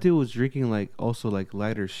like day? that dude was drinking like also like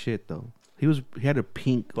lighter shit though. He had a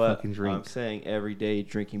pink But fucking drink. I'm saying every day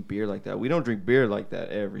drinking beer like that. We don't drink beer like that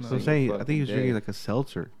every No. So I'm single saying I fucking think he was day. drinking like a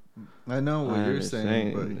seltzer. I know what I you're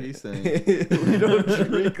saying, understand. but he's saying we don't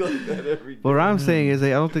drink like that every day. But what I'm saying is that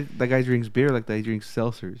I don't think that guy drinks beer like that. He drinks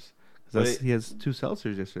seltzers. But He has 2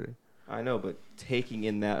 seltzers yesterday. I know, but taking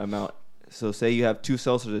in that amount So say you have 2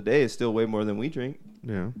 seltzers a day, it's still way more than we drink.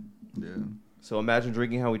 Yeah. Yeah. So imagine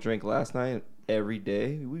drinking how we drank last night every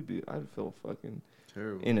day. I'd feel fucking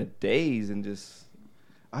Terrible. in a daze and just.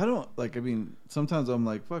 I don't like. I mean, sometimes I'm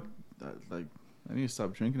like, fuck. Like, I need to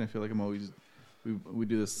stop drinking. I feel like I'm always. We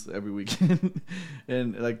do this every weekend,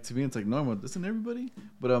 and like to me, it's like normal. Doesn't everybody?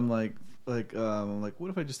 But I'm like, what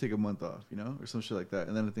if I just take a month off, or some shit like that?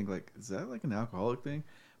 And then I think like, is that like an alcoholic thing?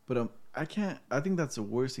 But I can't. I think that's the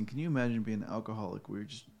worst thing. Can you imagine being an alcoholic where you're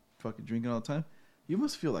just fucking drinking all the time? You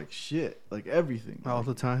must feel like shit, like everything, All like,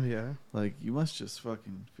 the time, yeah. Like you must just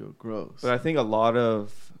fucking feel gross. But I think a lot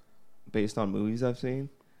of, based on movies I've seen,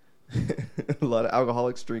 a lot of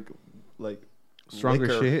alcoholics drink like Stronger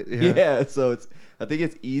liquor. shit, yeah. So I think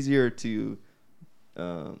it's easier to,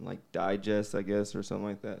 like digest, I guess, or something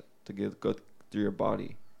like that, to go through your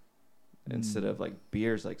body, instead of like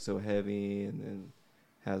beer's like so heavy and then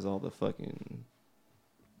has all the fucking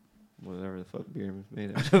whatever the fuck beer is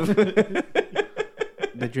made out of.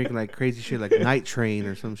 They're drinking like crazy shit, like Night Train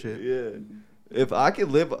or some shit. Yeah. If I could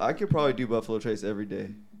live, I could probably do Buffalo Trace every day.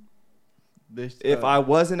 This, If I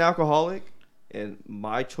was an alcoholic, and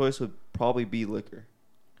my choice would probably be liquor,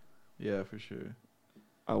 yeah, for sure.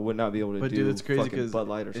 I would not be able to But do dude, it's crazy fucking because Bud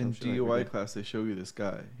Light or in something. DUI class they show you this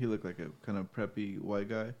guy. He looked like a kind of preppy white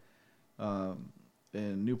guy,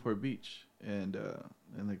 in Newport Beach, and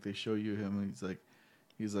like they show you him, and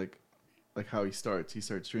he's like how he starts. He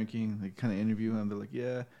starts drinking. They kind of interview him. They're like,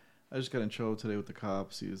 yeah, I just got in trouble today with the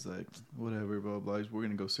cops. He was like, whatever, blah blah. blah. We're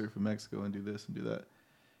gonna go surf in Mexico and do this and do that,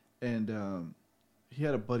 and he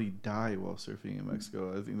had a buddy die while surfing in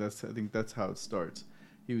Mexico. I think that's how it starts.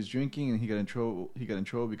 He was drinking and he got in trouble. He got in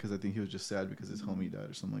trouble because I think he was just sad because his homie died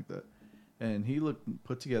or something like that. And he looked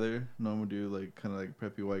put together, normal dude, like kind of like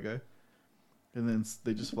preppy white guy. And then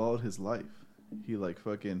they just followed his life. He like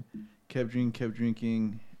fucking kept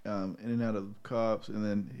drinking, in and out of cops, and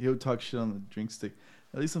then he would talk shit on the drink stick.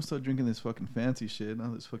 At least I'm still drinking this fucking fancy shit,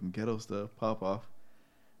 not this fucking ghetto stuff. Pop off.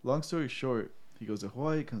 Long story short, he goes to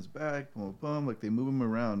Hawaii, comes back, boom, boom. Like they move him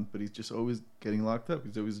around, but he's just always getting locked up.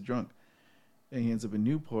 He's always drunk. And he ends up in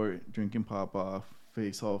Newport drinking pop off,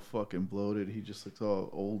 face all fucking bloated. He just looks all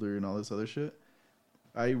older and all this other shit.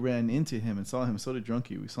 I ran into him and saw him. So did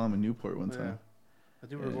Drunky. We saw him in Newport one time. I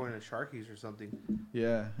think we were going to Sharky's or something.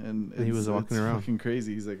 Yeah, and he was walking around. fucking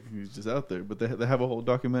crazy. He's just out there. But they have a whole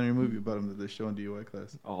documentary movie about him that they show in DUI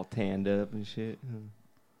class. all tanned up and shit.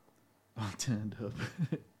 All tanned up.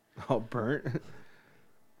 All burnt.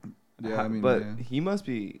 Yeah, I mean, but yeah. he must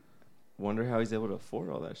be. Wonder how he's able to afford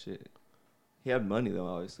all that shit. He had money though,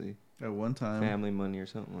 obviously, At one time, family money or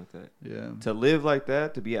something like that. yeah. To live like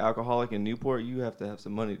that, to be an alcoholic in Newport, you have to have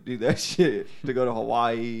some money to do that shit. To go to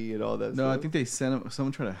Hawaii and all that. No, stuff. I think they sent him.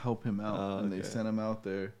 Someone tried to help him out, Oh, and they okay. sent him out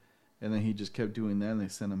there, and then he just kept doing that, and they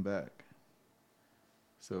sent him back.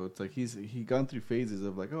 So it's like he gone through phases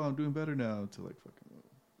of like, oh, I'm doing better now, to like fucking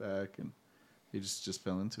back, and he just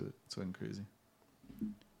fell into it. It's fucking crazy.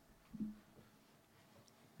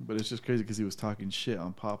 But it's just crazy because he was talking shit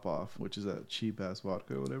on Pop Off, which is that cheap ass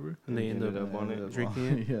vodka or whatever. And they ended up on Ended it. up drinking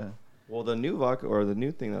on- it? Yeah. Well, the new vodka or the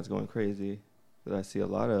new thing that's going crazy that I see a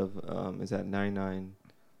lot of is that 99.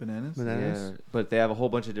 Bananas. Bananas? Yeah, but they have a whole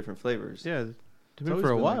bunch of different flavors. Yeah, It's they've been always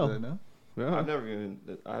for a been like while. that, no? Yeah. I've never even.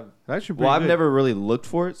 Actually, Well, I've never really looked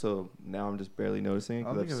for it, so now I'm just barely noticing I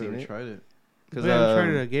it don't because think I've I've seen ever it. tried it. Because I tried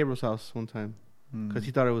it at Gabriel's house one time Hmm. because he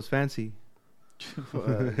thought it was fancy.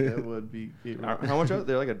 That would be. how much are they?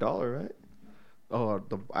 They're like $1, right? Oh,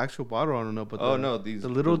 the actual bottle, I don't know, but Oh the, no, these the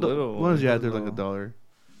little ones, ones. yeah, they're like little-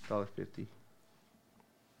 $1.50.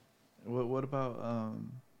 What about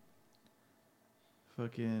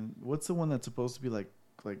fucking what's the one that's supposed to be like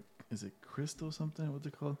is it Crystal something? What's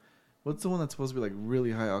it called? What's the one that's supposed to be like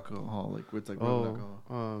really high alcohol, like where it's like real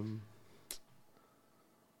alcohol?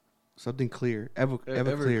 Something clear, Everclear.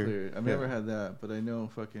 Everclear. I've Yeah. never had that, but I know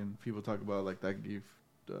fucking people talk about like that gave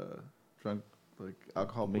drunk like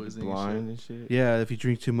alcohol Make you poisoning. blind and shit. Yeah, if you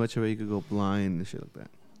drink too much of it, you could go blind and shit like that.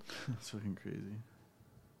 It's fucking crazy.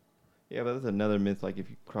 Yeah, but that's another myth. Like if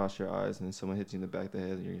you cross your eyes and then someone hits you in the back of the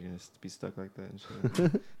head, you're gonna be stuck like that and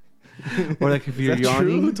shit. Or like if you're that true?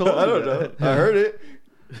 yawning. Who told I you don't know. that? I heard it.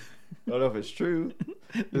 I don't know if it's true.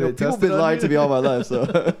 You know, they people test been it on lying you? to me all my life, so.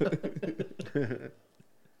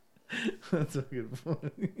 That's fucking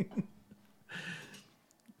funny.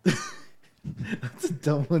 That's a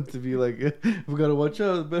dumb one to be like, we gotta watch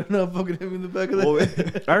out. Better not fucking hit me in the back of the Well,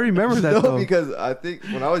 head. I remember that No, though. because I think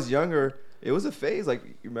when I was younger, it was a phase. Like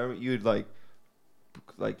you remember, you'd like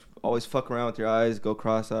always fuck around with your eyes, go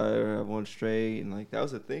cross-eyed or have one straight, and like that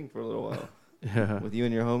was a thing for a little while Yeah. with you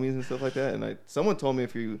and your homies and stuff like that. And someone told me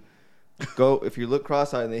if you go if you look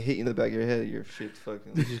cross-eyed and they hit you in the back of your head, your shit's You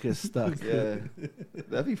fucking. just get stuck. Yeah,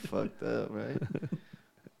 that'd be fucked up, right?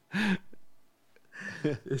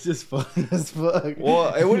 It's just fun as fuck.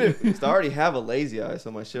 Well, it wouldn't. I already have a lazy eye,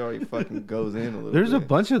 so my shit already fucking goes in a little. There's a bit.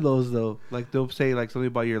 bunch of those though. Like they'll say like something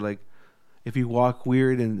about your like, if you walk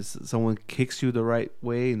weird and someone kicks you the right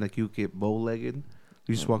way and like you get bow-legged,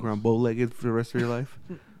 you just walk around bow-legged for the rest of your life.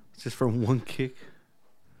 It's just from one kick.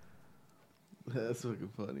 That's fucking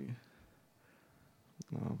funny.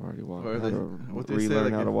 No, I've already walked. Or I had like, to what they say, relearn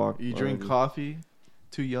like how to if walk. you drink already. coffee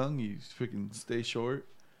too young, you freaking stay short.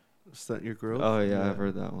 Stunt your growth. Oh yeah, Yeah. I've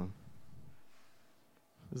heard that one.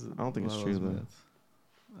 This is I don't think it's one of true, those though. myths.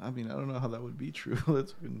 I mean, I don't know how that would be true.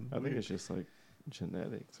 That's fucking I think weird. it's just like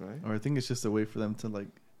genetics, right? Or I think it's just a way for them to like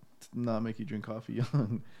to not make you drink coffee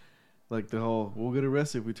young. Like the whole, we'll get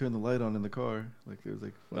arrested if we turn the light on in the car. Like there's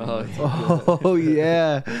like, Oh, funny yeah. myths like that. Oh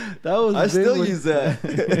yeah, that was. I big still when- use that.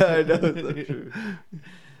 Yeah, I know it's not true.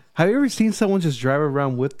 Have you ever seen someone just drive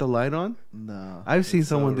around with the light on? No, I've seen it's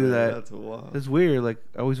so someone do rare. that. That's wild. It's weird. Like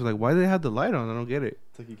I always was like, why do they have the light on? I don't get it.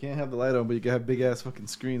 It's like you can't have the light on, but you can have big ass fucking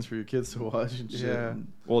screens for your kids to watch and shit. Yeah.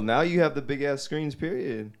 Well, now you have the big ass screens.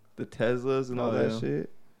 Period. The Teslas and all Oh, that yeah. shit.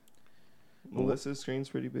 Well, Melissa's screen's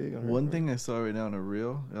pretty big. On her One car. thing I saw right now in a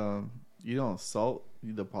reel, you know, salt,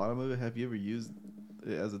 the bottom of it. Have you ever used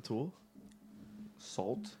it as a tool?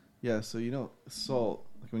 Salt. Yeah. So you know, salt.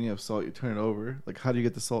 Like when you have salt, you turn it over. Like how do you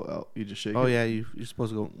get the salt out? You just shake it. Oh yeah, you're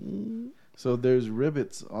supposed to go. So there's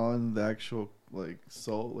rivets on the actual like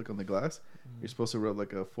salt, like on the glass. You're supposed to rub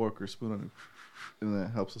like a fork or spoon on it, and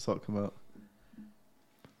that helps the salt come out.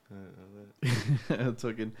 I don't know that. It's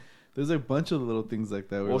fucking. There's a bunch of little things like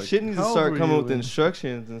that. where Well, like, shit needs to how start old were coming you with when-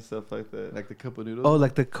 instructions and stuff like that. like the cup of noodles. Oh,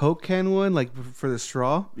 like the Coke can one, like for the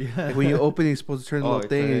straw. yeah. Like when you open it, you're supposed to turn the Oh, little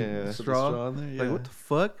thing yeah, and yeah. the Put the straw. in there. Yeah. Like what the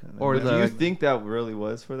fuck? And Or then Do the you think that really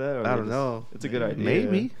was for that? Or I they don't just- know. It's a good idea.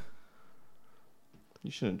 Maybe.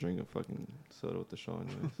 You shouldn't drink a fucking soda with the straw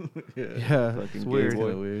anyways. yeah. Yeah, Fucking it's gay weird.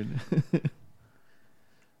 boy. Kinda weird.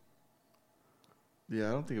 Yeah,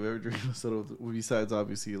 I don't think I've ever drank a soda with, besides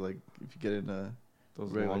obviously like if you get in a Those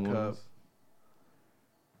Regular long cup. ones.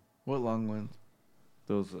 what long ones?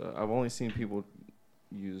 Those I've only seen people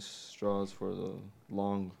use straws for the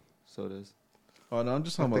long sodas. Oh no, I'm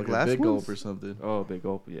just talking Like about the like a glass big gulp ones? or something. Oh, big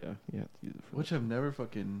gulp. Yeah, you have to use it for Which that. I've never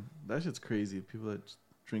fucking. That shit's crazy. People that just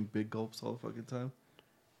drink big gulps all the fucking time.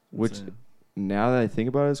 Which Insane. now that I think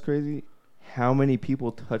about it, it's crazy. How many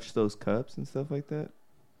people touch those cups and stuff like that?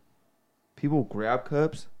 People grab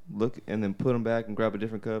cups, look, and then put them back and grab a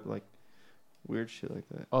different cup, like weird shit like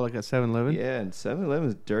that. Oh, like at 7-Eleven. Yeah, and 7-Eleven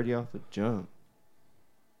is dirty off the jump.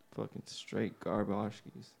 Fucking straight garbage.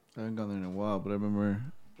 I haven't gone there in a while, but I remember.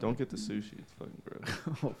 Don't get the sushi. It's fucking gross.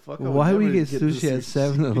 Oh, fuck, I would Why would you never get the sushi at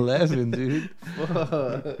 7-Eleven, dude?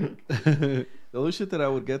 Fuck. The only shit that I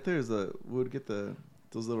would get there is we would get those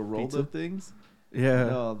little rolled Pizza? up things. Yeah.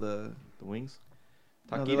 No, the The wings?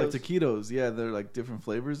 no, they're like Taquitos? taquitos. Yeah, they're like different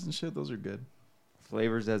flavors and shit. Those are good.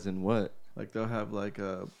 Flavors as in what? Like they'll have like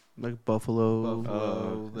a Like buffalo.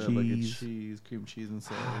 buffalo, they have like a cheese. cheese, cream cheese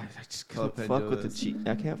inside. I just can't fuck with the Jalapenos. cheese.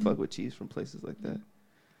 I can't fuck with cheese from places like that.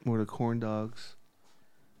 Or the corn dogs.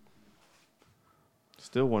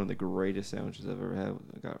 Still one of the greatest sandwiches I've ever had.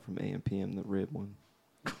 I got from A&PM, the rib one.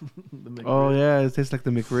 The McRib. Oh yeah, it tastes like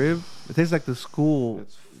the McRib. It tastes like the school,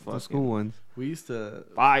 It's the school ones. We used to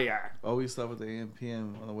fire. always stop at the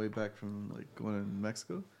AM/PM on the way back from like going to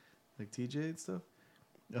Mexico, like TJ and stuff.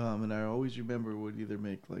 And I always remember would either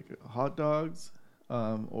make like hot dogs,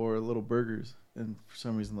 or little burgers, and for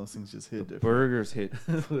some reason those things just hit The different. burgers hit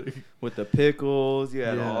Like, with the pickles. You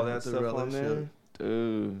had Yeah, all that with the stuff on relish, there. yeah.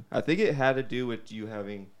 Dude, I think it had to do with you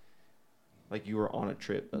having, like, you were on a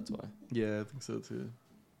trip. That's why. yeah, I think so too.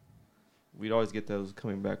 We'd always get those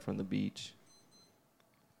coming back from the beach.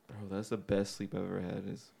 Bro, that's the best sleep I've ever had.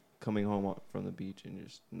 Is coming home from the beach and you're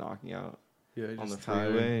just knocking out Yeah, you're on the just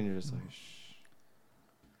tired. freeway and you're just like, shh.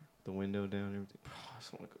 The window down, and everything. Bro, I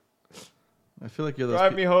just want to go. I feel like you're those.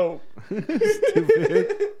 Drive me home. I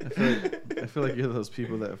feel like you're those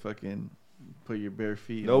people that fucking put your bare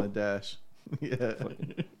feet Nope. on the dash. Yeah,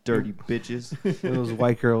 Fucking dirty bitches. One of those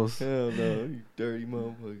white girls. Hell no, you dirty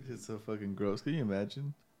motherfuckers. it's so fucking gross. Can you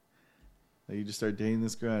imagine? Like you just start dating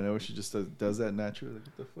this girl, I know she just does that naturally. Like,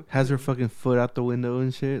 what the fuck? Has her fucking foot out the window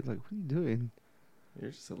and shit. Like, what are you doing?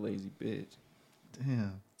 You're just a lazy bitch.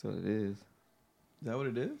 Damn, That's what it is. is that what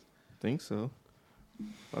it is? Think so.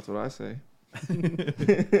 That's what I say.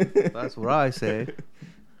 That's what I say.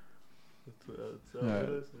 All right,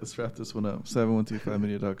 let's wrap this one up.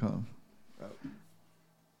 7125media.com.